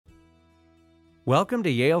Welcome to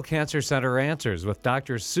Yale Cancer Center Answers with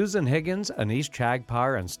Drs. Susan Higgins, Anish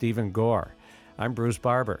Chagpar, and Stephen Gore. I'm Bruce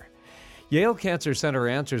Barber. Yale Cancer Center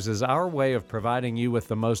Answers is our way of providing you with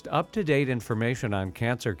the most up-to-date information on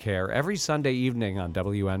cancer care every Sunday evening on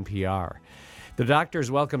WNPR. The doctors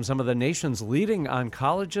welcome some of the nation's leading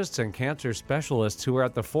oncologists and cancer specialists who are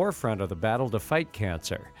at the forefront of the battle to fight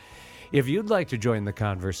cancer. If you'd like to join the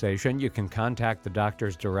conversation, you can contact the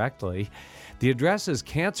doctors directly. The address is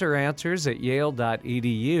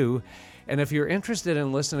canceranswers@yale.edu. And if you're interested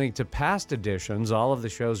in listening to past editions, all of the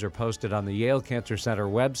shows are posted on the Yale Cancer Center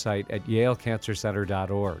website at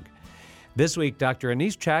yalecancercenter.org. This week, Dr.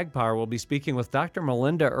 Anish Chagpar will be speaking with Dr.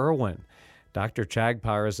 Melinda Irwin. Dr.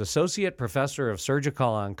 Chagpar is Associate Professor of Surgical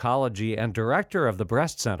Oncology and Director of the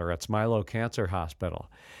Breast Center at Smilow Cancer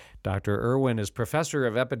Hospital. Dr. Irwin is Professor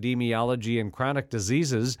of Epidemiology and Chronic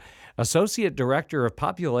Diseases, Associate Director of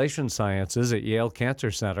Population Sciences at Yale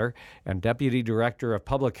Cancer Center, and Deputy Director of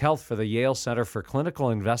Public Health for the Yale Center for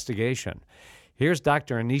Clinical Investigation. Here's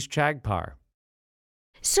Dr. Anish Chagpar.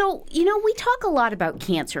 So, we talk a lot about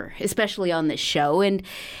cancer, especially on this show, and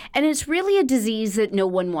it's really a disease that no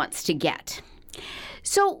one wants to get.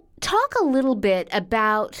 So, talk a little bit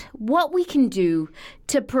about what we can do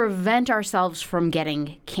to prevent ourselves from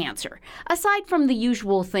getting cancer, aside from the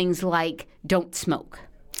usual things like don't smoke.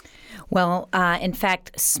 Well, in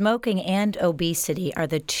fact, smoking and obesity are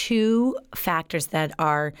the two factors that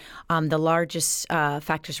are the largest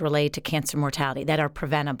factors related to cancer mortality that are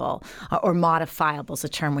preventable or modifiable is the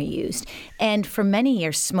term we used. And for many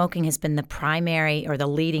years, smoking has been the primary or the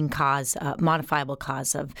leading cause, modifiable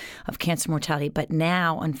cause of cancer mortality. But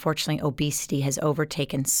now, unfortunately, obesity has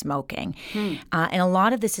overtaken smoking. And a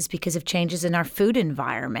lot of this is because of changes in our food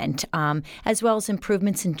environment, as well as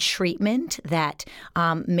improvements in treatment that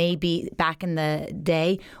may be back in the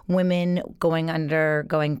day, women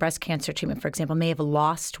undergoing breast cancer treatment, for example, may have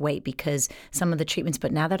lost weight because some of the treatments.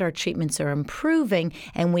 But now that our treatments are improving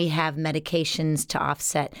and we have medications to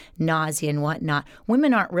offset nausea and whatnot,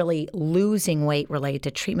 women aren't really losing weight related to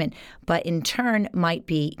treatment, but in turn might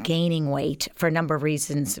be gaining weight for a number of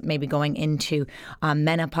reasons, maybe going into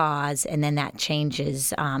menopause, and then that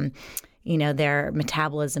changes their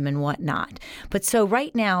metabolism and whatnot. But so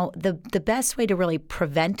right now, the best way to really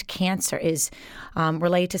prevent cancer is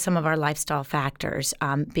related to some of our lifestyle factors,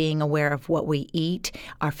 being aware of what we eat,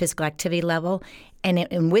 our physical activity level,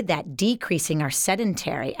 and with that, decreasing our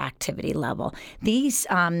sedentary activity level. These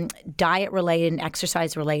diet-related and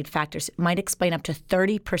exercise-related factors might explain up to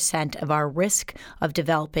 30% of our risk of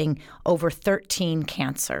developing over 13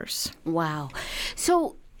 cancers. Wow.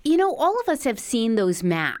 So, all of us have seen those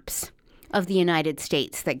maps of the United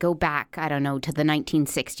States that go back, to the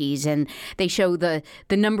 1960s, and they show the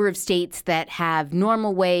number of states that have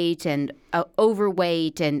normal weight and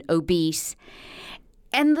overweight and obese.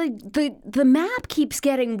 And the map keeps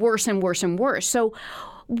getting worse and worse and worse. So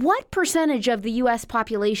what percentage of the U.S.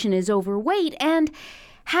 population is overweight? And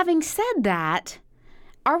having said that,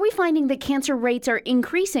 are we finding that cancer rates are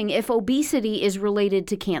increasing if obesity is related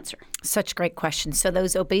to cancer? Such great questions. So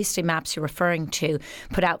those obesity maps you're referring to,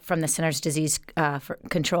 put out from the Centers for Disease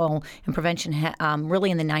Control and Prevention,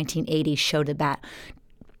 really in the 1980s, showed about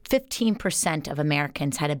 15% of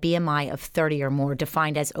Americans had a BMI of 30 or more,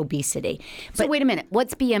 defined as obesity. So wait a minute.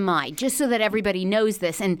 What's BMI? Just so that everybody knows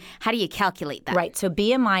this, and how do you calculate that? Right. So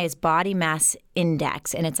BMI is body mass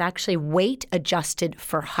index, and it's actually weight adjusted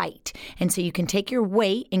for height. And so you can take your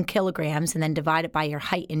weight in kilograms and then divide it by your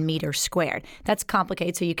height in meters squared. That's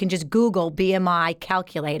complicated, so you can just Google BMI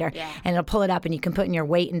calculator, and it'll pull it up, and you can put in your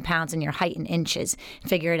weight in pounds and your height in inches and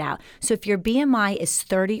figure it out. So if your BMI is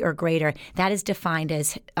 30 or greater, that is defined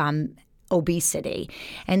as obesity.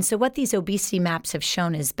 And so what these obesity maps have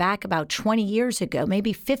shown is back about 20 years ago,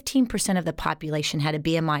 maybe 15% of the population had a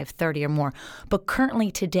BMI of 30 or more. But currently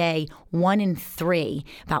today, 1 in 3,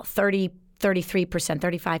 about 33%,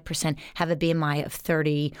 35% have a BMI of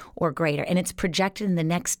 30 or greater. And it's projected in the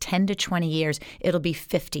next 10 to 20 years, it'll be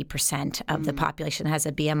 50% of the population that has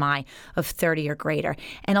a BMI of 30 or greater.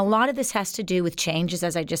 And a lot of this has to do with changes,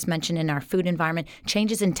 as I just mentioned, in our food environment,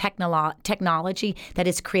 changes in technology that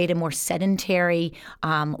has created a more sedentary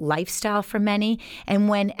lifestyle for many. And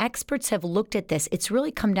when experts have looked at this, it's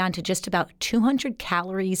really come down to just about 200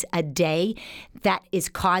 calories a day that is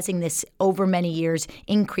causing this, over many years,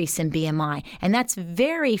 increase in BMI. BMI. And that's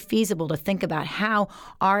very feasible to think about how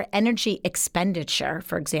our energy expenditure,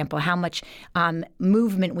 for example, how much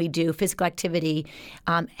movement we do, physical activity,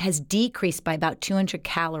 has decreased by about 200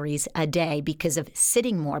 calories a day because of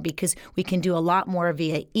sitting more, because we can do a lot more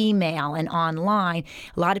via email and online.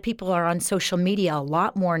 A lot of people are on social media a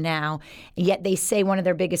lot more now, yet they say one of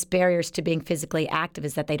their biggest barriers to being physically active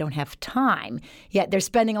is that they don't have time, yet they're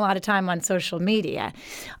spending a lot of time on social media.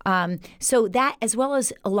 So that, as well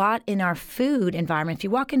as a lot in our food environment. If you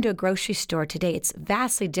walk into a grocery store today, it's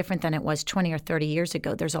vastly different than it was 20 or 30 years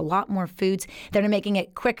ago. There's a lot more foods that are making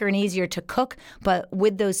it quicker and easier to cook, but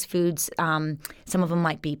with those foods, some of them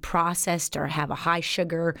might be processed or have a high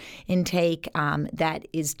sugar intake that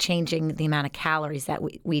is changing the amount of calories that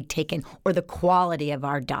we take in or the quality of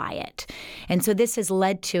our diet. And so this has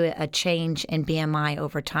led to a change in BMI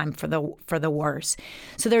over time for the worse.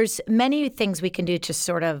 So there's many things we can do to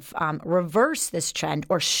sort of reverse this trend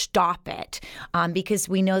or stop it, because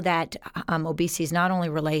we know that obesity is not only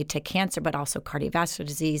related to cancer, but also cardiovascular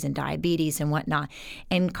disease and diabetes and whatnot.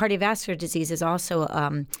 And cardiovascular disease is also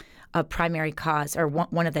a primary cause, or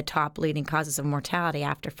one of the top leading causes of mortality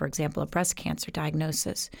after, for example, a breast cancer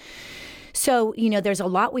diagnosis. So, there's a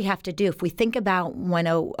lot we have to do. If we think about when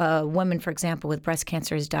a woman, for example, with breast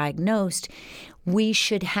cancer is diagnosed, we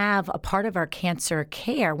should have a part of our cancer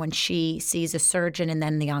care when she sees a surgeon and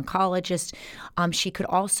then the oncologist. She could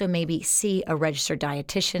also maybe see a registered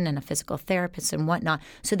dietitian and a physical therapist and whatnot,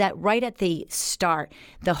 so that right at the start,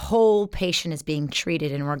 the whole patient is being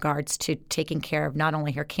treated in regards to taking care of not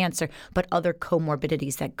only her cancer, but other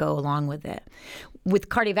comorbidities that go along with it. With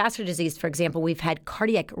cardiovascular disease, for example, we've had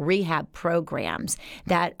cardiac rehab programs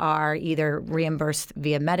that are either reimbursed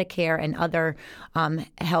via Medicare and other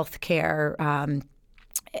health care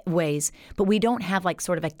ways, but we don't have like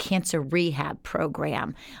sort of a cancer rehab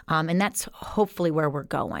program, and that's hopefully where we're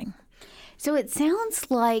going. So it sounds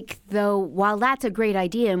like, though, while that's a great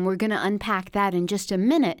idea, and we're going to unpack that in just a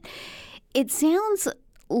minute, it sounds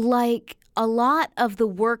like a lot of the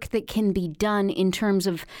work that can be done in terms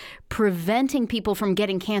of preventing people from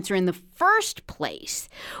getting cancer in the first place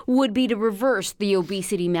would be to reverse the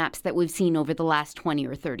obesity maps that we've seen over the last 20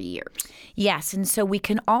 or 30 years. Yes, and so we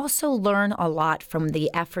can also learn a lot from the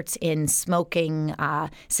efforts in smoking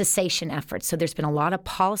cessation efforts. So there's been a lot of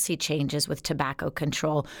policy changes with tobacco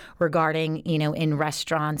control regarding, in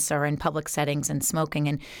restaurants or in public settings and smoking.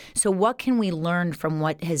 And so what can we learn from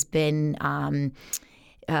what has been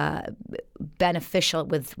beneficial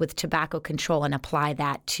with tobacco control and apply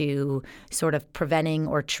that to sort of preventing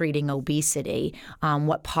or treating obesity?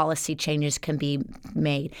 What policy changes can be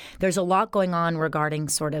made? There's a lot going on regarding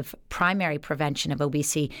sort of primary prevention of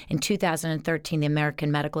obesity. In 2013, the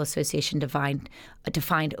American Medical Association defined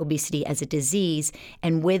obesity as a disease,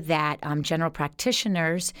 and with that, general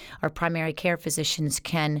practitioners or primary care physicians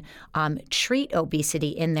can treat obesity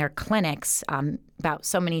in their clinics, about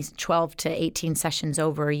so many 12 to 18 sessions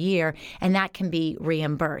over a year, and that can be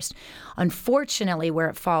reimbursed. Unfortunately, where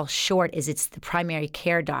it falls short is it's the primary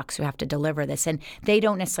care docs who have to deliver this, and they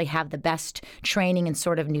don't necessarily have the best training in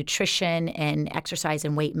sort of nutrition and exercise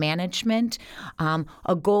and weight management.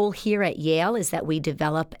 A goal here at Yale is that we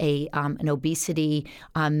develop an obesity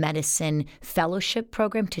medicine fellowship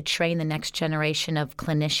program to train the next generation of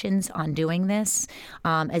clinicians on doing this,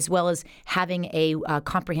 as well as having a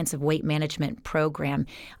comprehensive weight management program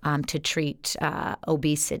to treat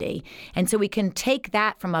obesity. And so we can take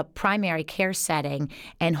that from a primary care setting,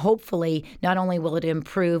 and hopefully not only will it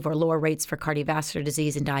improve or lower rates for cardiovascular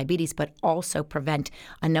disease and diabetes, but also prevent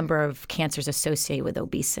a number of cancers associated with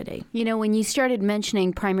obesity. When you started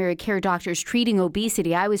mentioning primary care doctors treating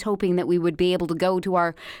obesity, I was hoping that we would be able to go to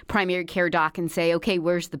our primary care doc and say, okay,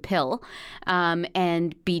 where's the pill?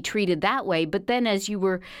 And be treated that way. But then as you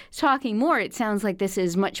were talking more, it sounds like this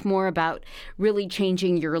is much more about really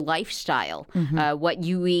changing your lifestyle, what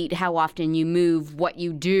you eat, how often you move, what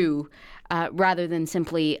you do, rather than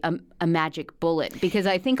simply a magic bullet. Because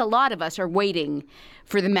I think a lot of us are waiting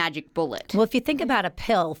for the magic bullet. Well, if you think about a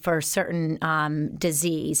pill for a certain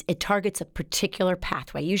disease, it targets a particular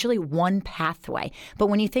pathway, usually one pathway. But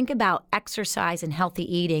when you think about exercise and healthy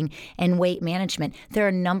eating and weight management, there are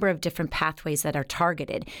a number of different pathways that are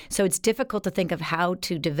targeted. So it's difficult to think of how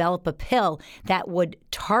to develop a pill that would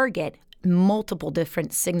target multiple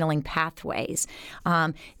different signaling pathways.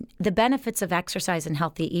 The benefits of exercise and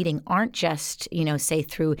healthy eating aren't just, say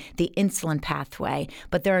through the insulin pathway,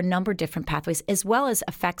 but there are a number of different pathways, as well as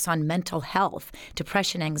effects on mental health,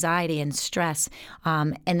 depression, anxiety, and stress,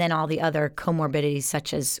 and then all the other comorbidities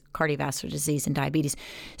such as cardiovascular disease and diabetes.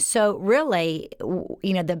 So really,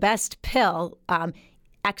 the best pill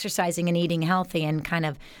exercising and eating healthy and kind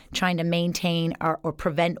of trying to maintain or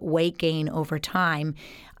prevent weight gain over time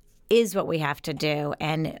is what we have to do.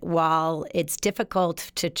 And while it's difficult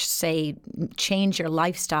to say change your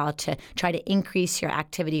lifestyle to try to increase your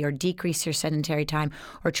activity or decrease your sedentary time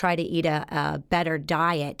or try to eat a better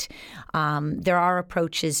diet, there are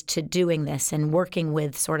approaches to doing this, and working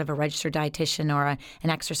with sort of a registered dietitian or an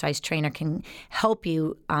exercise trainer can help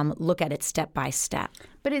you look at it step by step.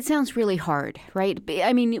 But it sounds really hard, right?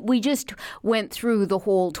 I mean, we just went through the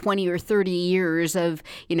whole 20 or 30 years of,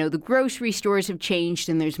 the grocery stores have changed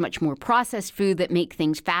and there's much more processed food that make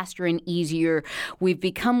things faster and easier. We've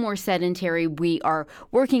become more sedentary. We are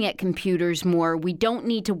working at computers more. We don't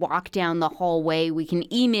need to walk down the hallway. We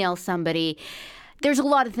can email somebody. There's a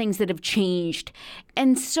lot of things that have changed.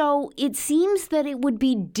 And so it seems that it would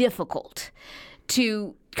be difficult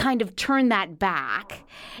to kind of turn that back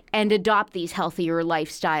and adopt these healthier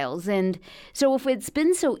lifestyles. And so if it's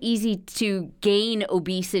been so easy to gain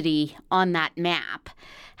obesity on that map,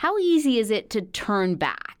 how easy is it to turn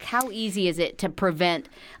back? How easy is it to prevent?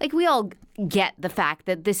 Like, we all get the fact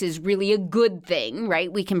that this is really a good thing,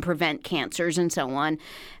 right? We can prevent cancers and so on,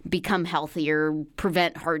 become healthier,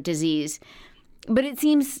 prevent heart disease. But it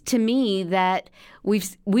seems to me that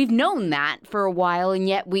we've known that for a while, and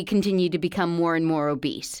yet we continue to become more and more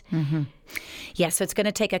obese. Mm-hmm. Yeah, so it's going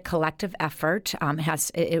to take a collective effort.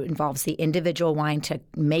 It involves the individual wanting to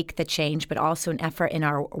make the change, but also an effort in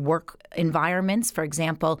our work environments. For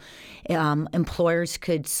example, employers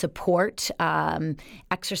could support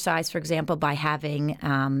exercise, for example, by having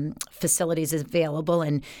facilities available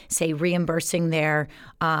and, say, reimbursing their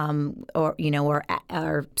or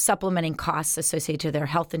supplementing costs associated to their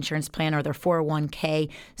health insurance plan or their 401k,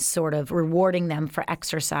 sort of rewarding them for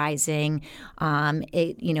exercising.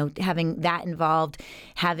 Having that involved,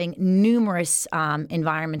 having numerous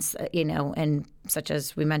environments, and such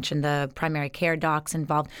as we mentioned, the primary care docs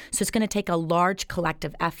involved. So it's going to take a large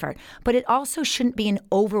collective effort. But it also shouldn't be an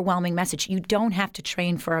overwhelming message. You don't have to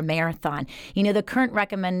train for a marathon. The current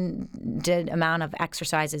recommended amount of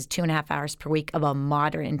exercise is 2.5 hours per week of a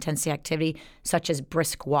moderate intensity activity, such as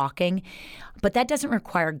brisk walking. But that doesn't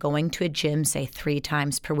require going to a gym, say, 3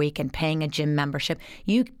 times per week and paying a gym membership.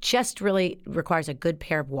 You just really requires a good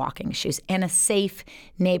pair of walking shoes and a safe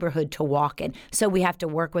neighborhood to walk in. So we have to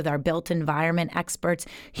work with our built environment experts.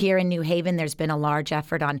 Here in New Haven, there's been a large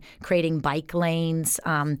effort on creating bike lanes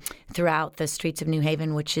throughout the streets of New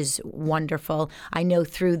Haven, which is wonderful. I know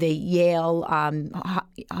through the Yale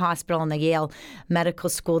Hospital and the Yale Medical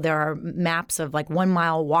School, there are maps of like 1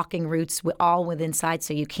 mile walking routes all within sight,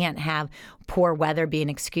 so you can't have poor weather be an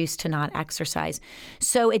excuse to not exercise.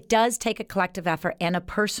 So it does take a collective effort and a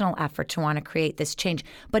personal effort to want to create this change,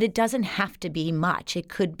 but it doesn't have to be much. It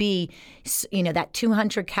could be, that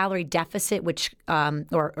 200-calorie deficit, which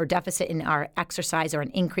or deficit in our exercise or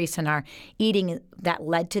an increase in our eating that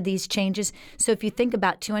led to these changes. So if you think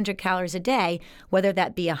about 200 calories a day, whether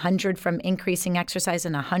that be 100 from increasing exercise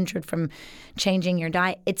and 100 from changing your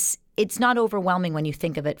diet, it's not overwhelming when you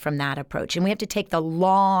think of it from that approach. And we have to take the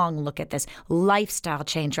long look at this lifestyle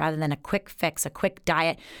change rather than a quick fix, a quick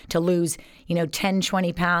diet to lose, 10,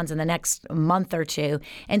 20 pounds in the next month or two.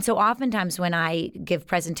 And so oftentimes when I give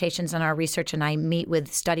presentations on our research and I meet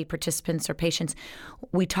with study participants or patients,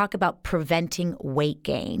 we talk about preventing weight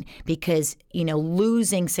gain because,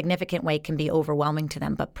 losing significant weight can be overwhelming to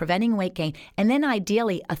them, but preventing weight gain and then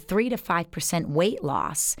ideally a 3 to 5% weight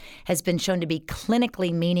loss has been shown to be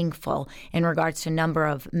clinically meaningful in regards to number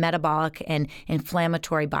of metabolic and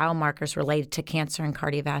inflammatory biomarkers related to cancer and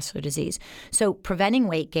cardiovascular disease. So preventing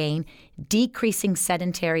weight gain, decreasing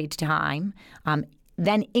sedentary time,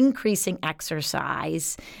 then increasing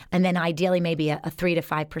exercise, and then ideally maybe a 3 to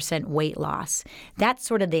 5% weight loss. That's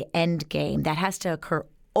sort of the end game. That has to occur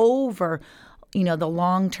over, the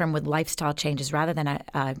long term with lifestyle changes rather than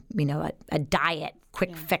a diet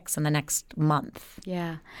quick fix in the next month.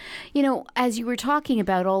 Yeah. As you were talking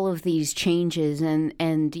about all of these changes and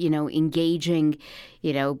engaging,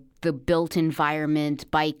 the built environment,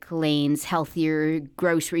 bike lanes, healthier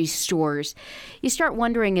grocery stores, you start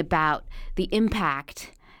wondering about the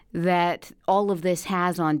impact that all of this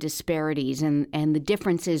has on disparities and the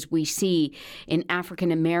differences we see in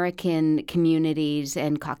African American communities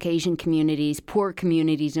and Caucasian communities, poor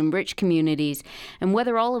communities and rich communities, and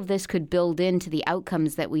whether all of this could build into the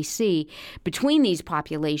outcomes that we see between these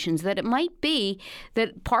populations, that it might be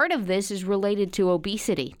that part of this is related to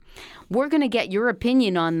obesity. We're going to get your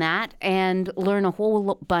opinion on that and learn a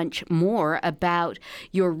whole bunch more about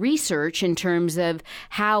your research in terms of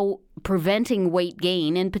how preventing weight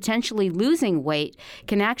gain and potentially losing weight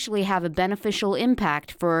can actually have a beneficial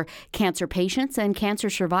impact for cancer patients and cancer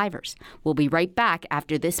survivors. We'll be right back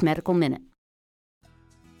after this Medical Minute.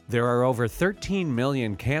 There are over 13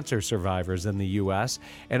 million cancer survivors in the U.S.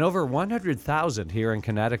 and over 100,000 here in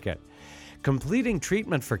Connecticut. Completing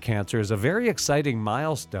treatment for cancer is a very exciting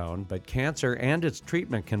milestone, but cancer and its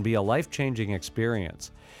treatment can be a life-changing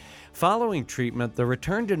experience. Following treatment, the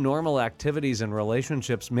return to normal activities and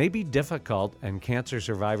relationships may be difficult, and cancer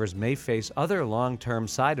survivors may face other long-term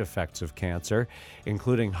side effects of cancer,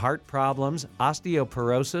 including heart problems,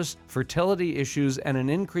 osteoporosis, fertility issues, and an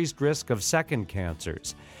increased risk of second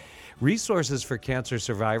cancers. Resources for cancer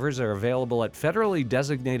survivors are available at federally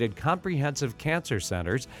designated comprehensive cancer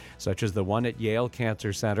centers, such as the one at Yale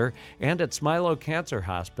Cancer Center and at Smilow Cancer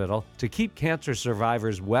Hospital, to keep cancer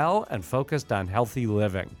survivors well and focused on healthy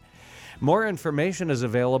living. More information is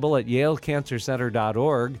available at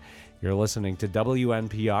yalecancercenter.org. You're listening to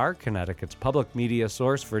WNPR, Connecticut's public media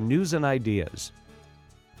source for news and ideas.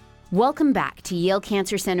 Welcome back to Yale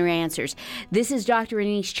Cancer Center Answers. This is Dr.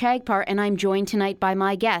 Anees Chagpar, and I'm joined tonight by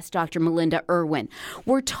my guest, Dr. Melinda Irwin.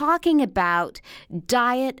 We're talking about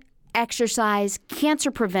diet, exercise, cancer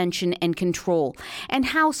prevention, and control, and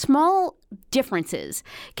how small differences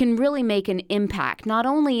can really make an impact, not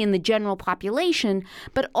only in the general population,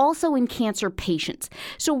 but also in cancer patients.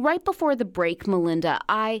 So right before the break, Melinda,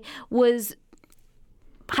 I was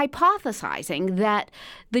hypothesizing that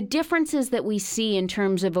the differences that we see in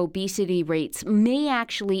terms of obesity rates may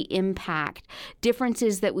actually impact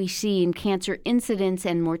differences that we see in cancer incidence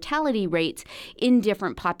and mortality rates in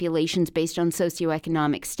different populations based on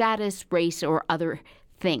socioeconomic status, race, or other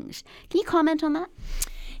things. Can you comment on that?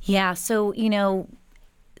 Yeah, so,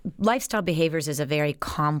 lifestyle behaviors is a very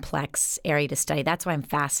complex area to study. That's why I'm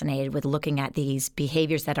fascinated with looking at these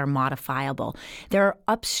behaviors that are modifiable. There are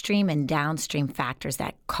upstream and downstream factors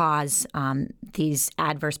that cause these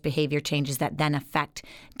adverse behavior changes that then affect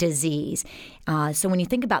disease. So when you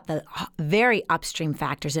think about the very upstream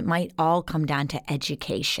factors, it might all come down to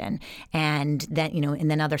education and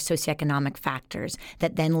then other socioeconomic factors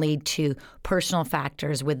that then lead to personal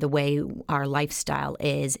factors with the way our lifestyle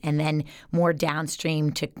is, and then more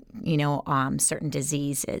downstream to certain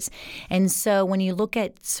diseases. And so when you look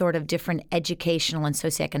at sort of different educational and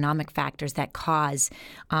socioeconomic factors that cause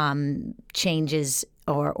changes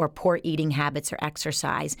or poor eating habits or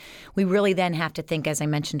exercise, we really then have to think, as I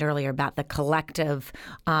mentioned earlier, about the collective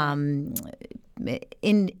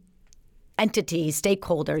entities,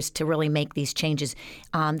 stakeholders to really make these changes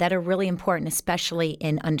that are really important, especially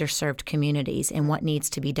in underserved communities, and what needs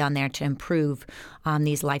to be done there to improve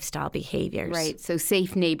these lifestyle behaviors. Right, so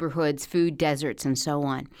safe neighborhoods, food deserts, and so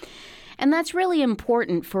on. And that's really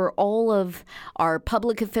important for all of our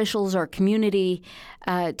public officials, our community,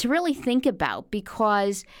 to really think about,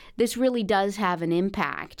 because this really does have an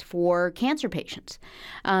impact for cancer patients.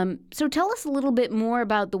 So tell us a little bit more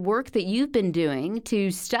about the work that you've been doing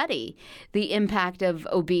to study the impact of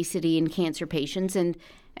obesity in cancer patients and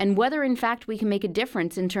whether, in fact, we can make a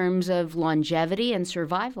difference in terms of longevity and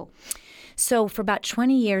survival. So for about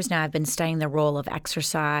 20 years now, I've been studying the role of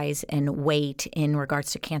exercise and weight in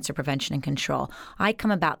regards to cancer prevention and control. I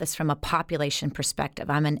come about this from a population perspective.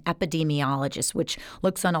 I'm an epidemiologist, which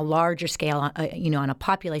looks on a larger scale, on a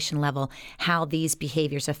population level, how these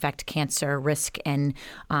behaviors affect cancer risk and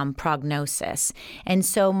prognosis. And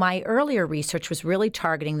so my earlier research was really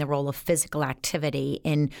targeting the role of physical activity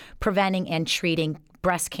in preventing and treating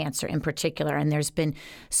breast cancer in particular. And there's been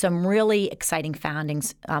some really exciting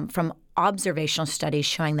findings from observational studies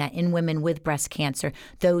showing that in women with breast cancer,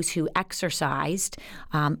 those who exercised,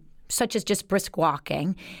 such as just brisk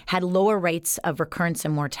walking, had lower rates of recurrence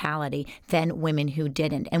and mortality than women who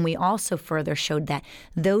didn't. And we also further showed that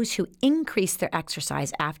those who increased their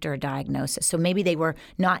exercise after a diagnosis, so maybe they were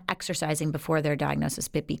not exercising before their diagnosis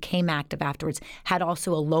but became active afterwards, had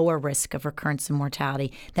also a lower risk of recurrence and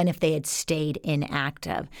mortality than if they had stayed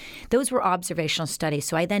inactive. Those were observational studies.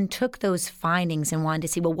 So I then took those findings and wanted to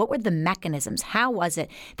see, well, what were the mechanisms? How was it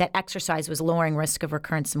that exercise was lowering risk of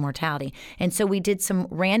recurrence and mortality? And so we did some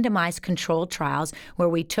randomized randomized controlled trials where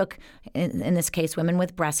we took, in this case, women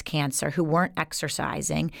with breast cancer who weren't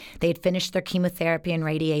exercising. They had finished their chemotherapy and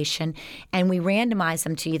radiation, and we randomized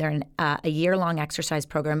them to either a year-long exercise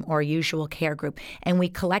program or a usual care group. And we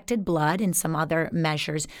collected blood and some other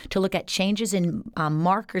measures to look at changes in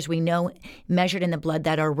markers we know measured in the blood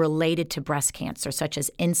that are related to breast cancer, such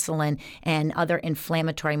as insulin and other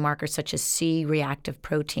inflammatory markers such as C-reactive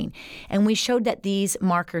protein. And we showed that these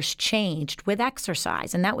markers changed with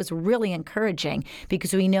exercise. And that was really encouraging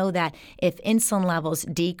because we know that if insulin levels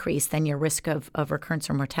decrease, then your risk of recurrence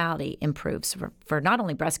or mortality improves for not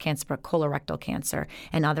only breast cancer, but colorectal cancer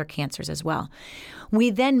and other cancers as well. We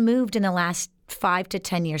then moved in the last 5 to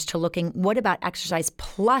 10 years to looking what about exercise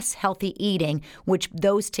plus healthy eating, which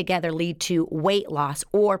those together lead to weight loss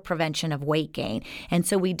or prevention of weight gain. And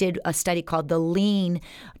so we did a study called the LEAN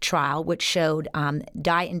trial, which showed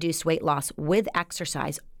diet-induced weight loss with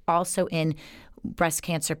exercise, also in breast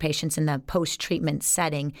cancer patients in the post-treatment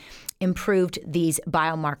setting, improved these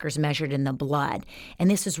biomarkers measured in the blood. And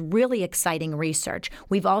this is really exciting research.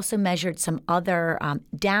 We've also measured some other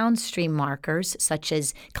downstream markers, such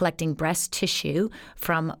as collecting breast tissue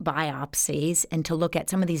from biopsies, and to look at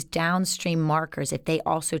some of these downstream markers, if they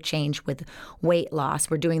also change with weight loss.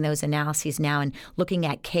 We're doing those analyses now and looking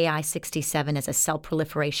at Ki-67 as a cell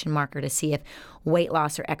proliferation marker to see if weight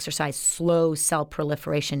loss or exercise slows cell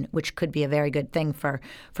proliferation, which could be a very good thing for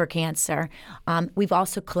cancer. We've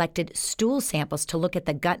also collected stool samples to look at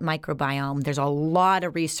the gut microbiome. There's a lot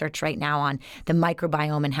of research right now on the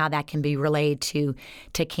microbiome and how that can be related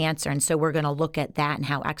to cancer. And so we're going to look at that and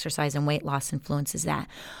how exercise and weight loss influences that.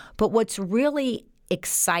 But what's really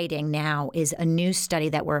exciting now is a new study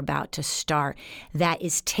that we're about to start that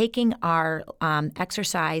is taking our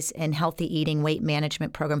exercise and healthy eating weight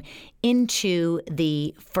management program into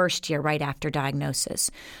the first year right after diagnosis.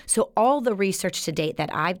 So all the research to date that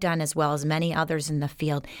I've done, as well as many others in the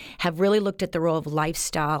field, have really looked at the role of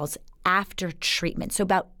lifestyles after treatment, so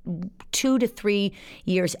about 2 to 3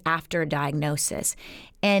 years after a diagnosis.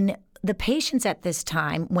 And the patients at this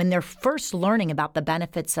time, when they're first learning about the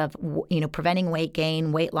benefits of, preventing weight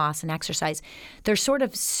gain, weight loss, and exercise, they're sort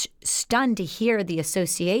of stunned to hear the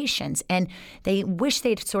associations, and they wish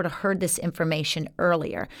they'd sort of heard this information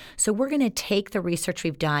earlier. So we're going to take the research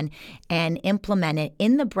we've done and implement it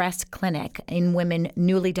in the breast clinic in women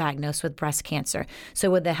newly diagnosed with breast cancer. So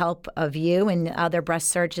with the help of you and other breast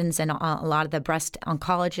surgeons and a lot of the breast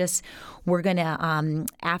oncologists, we're going to,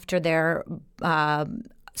 after their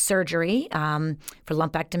surgery for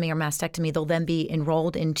lumpectomy or mastectomy, they'll then be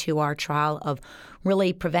enrolled into our trial of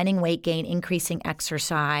really preventing weight gain, increasing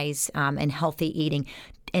exercise, and healthy eating.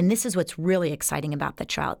 And this is what's really exciting about the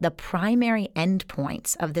trial. The primary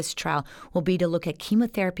endpoints of this trial will be to look at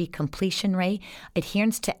chemotherapy completion rate,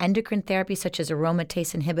 adherence to endocrine therapy such as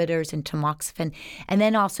aromatase inhibitors and tamoxifen, and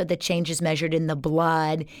then also the changes measured in the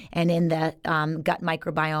blood and in the gut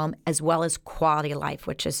microbiome, as well as quality of life,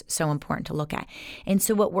 which is so important to look at. And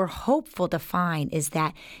so what we're hopeful to find is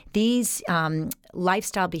that these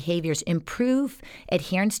lifestyle behaviors improve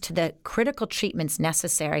adherence to the critical treatments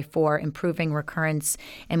necessary for improving recurrence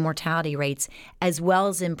and mortality rates, as well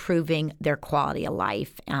as improving their quality of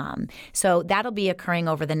life. So that'll be occurring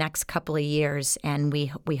over the next couple of years, and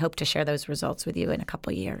we hope to share those results with you in a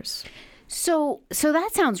couple of years. So that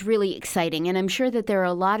sounds really exciting, and I'm sure that there are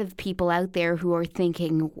a lot of people out there who are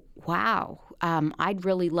thinking, wow, I'd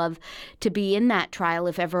really love to be in that trial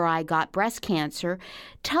if ever I got breast cancer.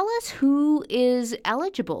 Tell us who is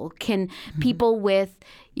eligible. Can people with,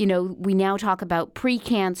 we now talk about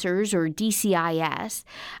precancers or DCIS.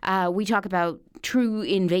 We talk about true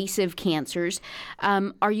invasive cancers.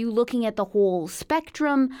 Are you looking at the whole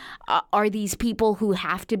spectrum? Are these people who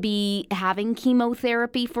have to be having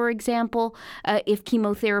chemotherapy, for example, if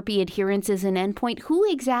chemotherapy adherence is an endpoint? Who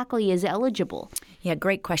exactly is eligible? Yeah,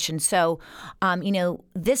 great question. So,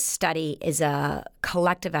 this study is a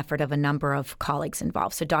collective effort of a number of colleagues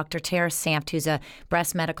involved. So Dr. Tara Sampt, who's a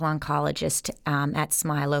breast medical oncologist at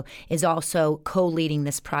Smilow, is also co-leading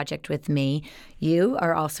this project with me. You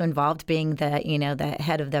are also involved, being the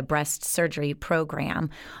head of the breast surgery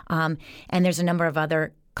program. And there's a number of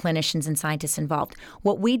other clinicians and scientists involved.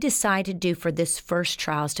 What we decided to do for this first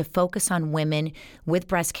trial is to focus on women with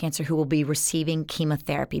breast cancer who will be receiving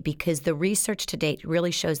chemotherapy, because the research to date really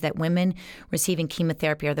shows that women receiving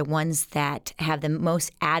chemotherapy are the ones that have the most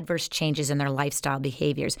adverse changes in their lifestyle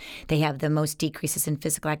behaviors. They have the most decreases in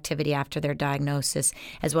physical activity after their diagnosis,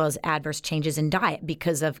 as well as adverse changes in diet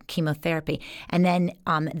because of chemotherapy. And then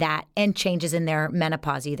and changes in their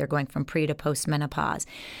menopause, either going from pre to post menopause.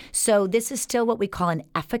 So this is still what we call an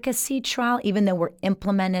efficacy trial, even though we're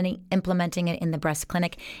implementing it in the breast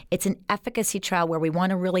clinic. It's an efficacy trial where we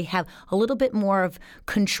want to really have a little bit more of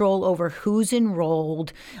control over who's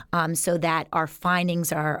enrolled, so that our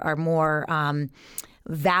findings are more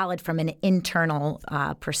valid from an internal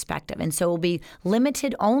perspective. And so it will be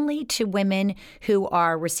limited only to women who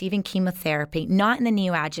are receiving chemotherapy, not in the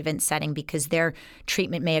neoadjuvant setting because their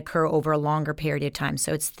treatment may occur over a longer period of time.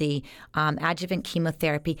 So it's the adjuvant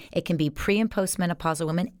chemotherapy. It can be pre- and postmenopausal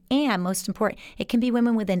women, and most important, it can be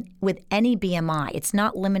women with any BMI. It's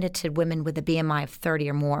not limited to women with a BMI of 30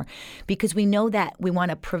 or more, because we know that we want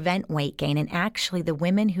to prevent weight gain. And actually, the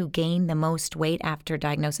women who gain the most weight after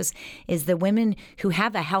diagnosis is the women who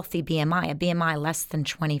have a healthy BMI, a BMI less than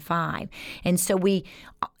 25. And so you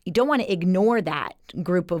don't want to ignore that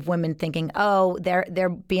group of women thinking, oh, their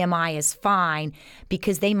BMI is fine,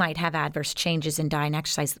 because they might have adverse changes in diet and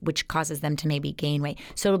exercise, which causes them to maybe gain weight.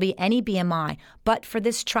 So it'll be any BMI. But for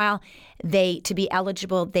this trial, to be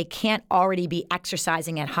eligible, they can't already be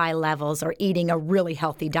exercising at high levels or eating a really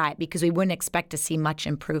healthy diet, because we wouldn't expect to see much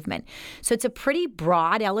improvement. So it's a pretty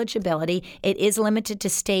broad eligibility. It is limited to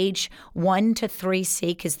stage 1 to 3C,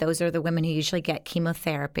 because those are the women who usually get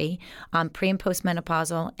chemotherapy, pre- and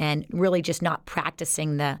postmenopausal, and really just not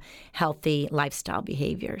practicing the healthy lifestyle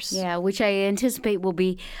behaviors. Yeah, which I anticipate will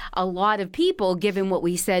be a lot of people, given what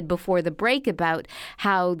we said before the break about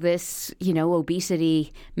how this,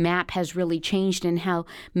 obesity map has really changed, and how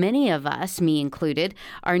many of us, me included,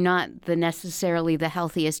 are not necessarily the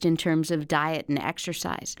healthiest in terms of diet and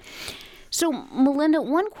exercise. So, Melinda,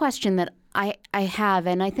 one question that I have,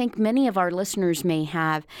 and I think many of our listeners may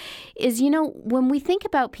have, is, when we think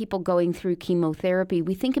about people going through chemotherapy,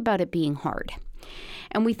 we think about it being hard.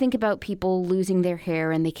 And we think about people losing their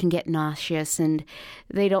hair, and they can get nauseous, and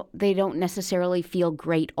they don't necessarily feel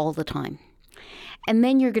great all the time. And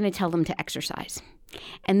then you're going to tell them to exercise.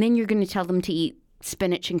 And then you're going to tell them to eat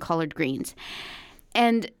spinach and collard greens.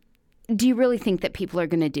 And do you really think that people are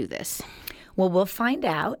going to do this? Well, we'll find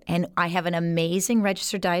out. And I have an amazing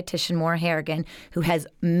registered dietitian, Maura Harrigan, who has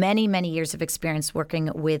many, many years of experience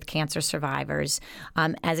working with cancer survivors,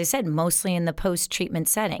 as I said, mostly in the post-treatment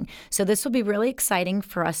setting. So this will be really exciting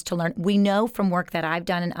for us to learn. We know from work that I've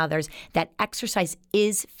done and others that exercise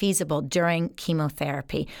is feasible during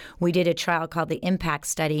chemotherapy. We did a trial called the IMPACT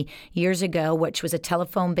study years ago, which was a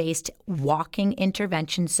telephone-based walking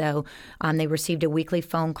intervention. So they received a weekly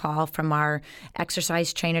phone call from our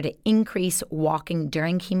exercise trainer to increase walking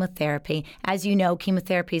during chemotherapy. As you know,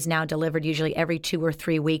 chemotherapy is now delivered usually every 2 or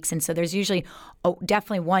 3 weeks. And so there's usually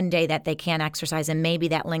definitely one day that they can't exercise, and maybe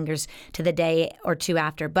that lingers to the day or 2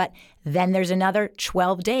 after. But then there's another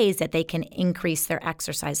 12 days that they can increase their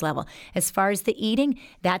exercise level. As far as the eating,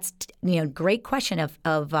 that's great question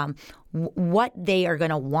of what they are going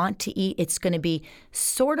to want to eat. It's going to be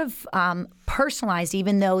sort of personalized,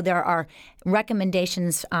 even though there are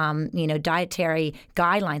recommendations, dietary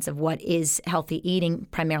guidelines of what is healthy eating,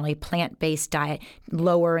 primarily plant-based diet,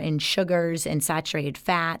 lower in sugars and saturated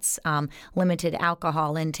fats, limited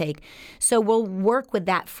alcohol intake. So we'll work with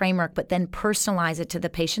that framework, but then personalize it to the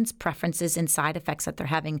patient's preferences and side effects that they're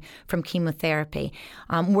having from chemotherapy.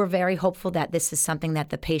 We're very hopeful that this is something that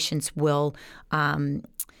the patients will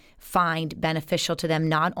find beneficial to them,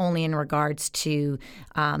 not only in regards to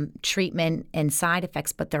treatment and side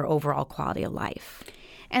effects, but their overall quality of life.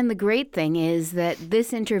 And the great thing is that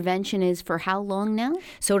this intervention is for how long now?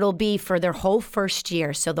 So it'll be for their whole first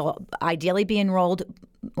year. So they'll ideally be enrolled.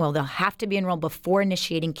 Well, they'll have to be enrolled before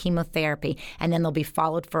initiating chemotherapy, and then they'll be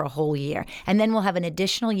followed for a whole year. And then we'll have an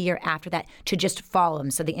additional year after that to just follow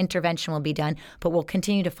them. So the intervention will be done, but we'll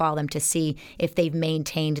continue to follow them to see if they've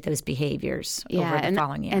maintained those behaviors over the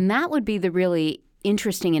following year. And that would be the really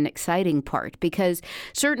interesting and exciting part, because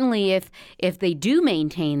certainly if they do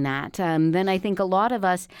maintain that, then I think a lot of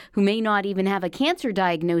us who may not even have a cancer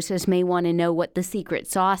diagnosis may want to know what the secret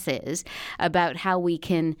sauce is about how we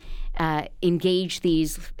can engage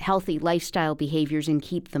these healthy lifestyle behaviors and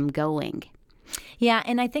keep them going. Yeah,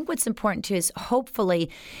 and I think what's important too is hopefully,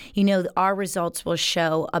 our results will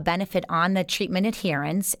show a benefit on the treatment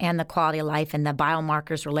adherence and the quality of life and the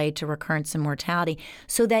biomarkers related to recurrence and mortality,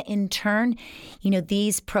 so that in turn,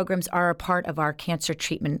 these programs are a part of our cancer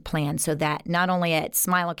treatment plan, so that not only at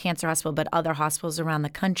Smilow Cancer Hospital, but other hospitals around the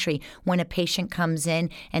country, when a patient comes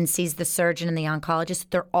in and sees the surgeon and the oncologist,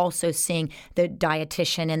 they're also seeing the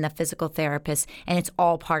dietitian and the physical therapist, and it's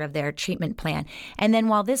all part of their treatment plan. And then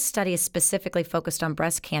while this study is specifically specifically focused on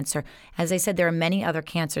breast cancer. As I said, there are many other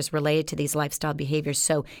cancers related to these lifestyle behaviors.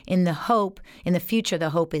 So in the future, the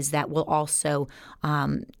hope is that we'll also,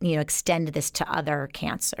 extend this to other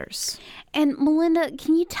cancers. And Melinda,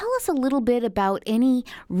 can you tell us a little bit about any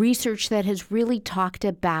research that has really talked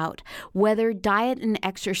about whether diet and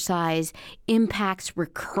exercise impacts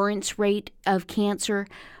recurrence rate of cancer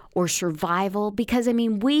or survival? Because, I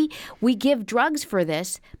mean, we give drugs for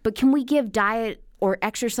this, but can we give diet or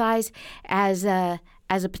exercise as a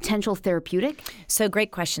potential therapeutic? So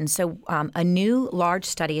great question. So a new large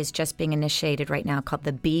study is just being initiated right now called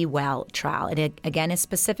the Be Well trial. It, again, is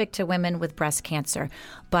specific to women with breast cancer.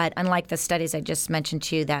 But unlike the studies I just mentioned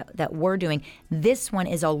to you that we're doing, this one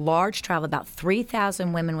is a large trial of about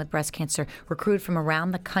 3,000 women with breast cancer recruited from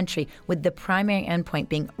around the country, with the primary endpoint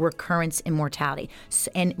being recurrence in mortality.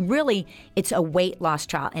 And really, it's a weight loss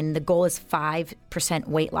trial, and the goal is 5%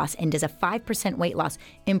 weight loss. And does a 5% weight loss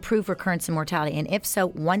improve recurrence in mortality? And if so,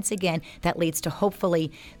 once again, that leads to hopefully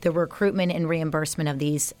the recruitment and reimbursement of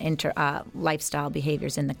these lifestyle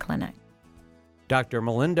behaviors in the clinic. Dr.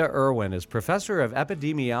 Melinda Irwin is Professor of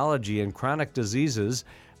Epidemiology and Chronic Diseases,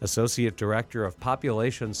 Associate Director of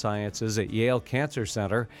Population Sciences at Yale Cancer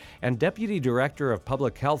Center, and Deputy Director of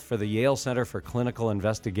Public Health for the Yale Center for Clinical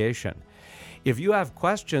Investigation. If you have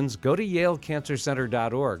questions, go to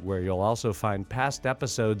yalecancercenter.org, where you'll also find past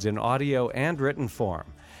episodes in audio and written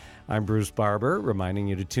form. I'm Bruce Barber, reminding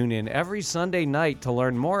you to tune in every Sunday night to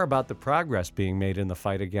learn more about the progress being made in the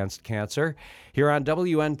fight against cancer here on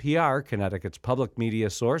WNPR, Connecticut's public media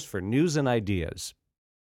source for news and ideas.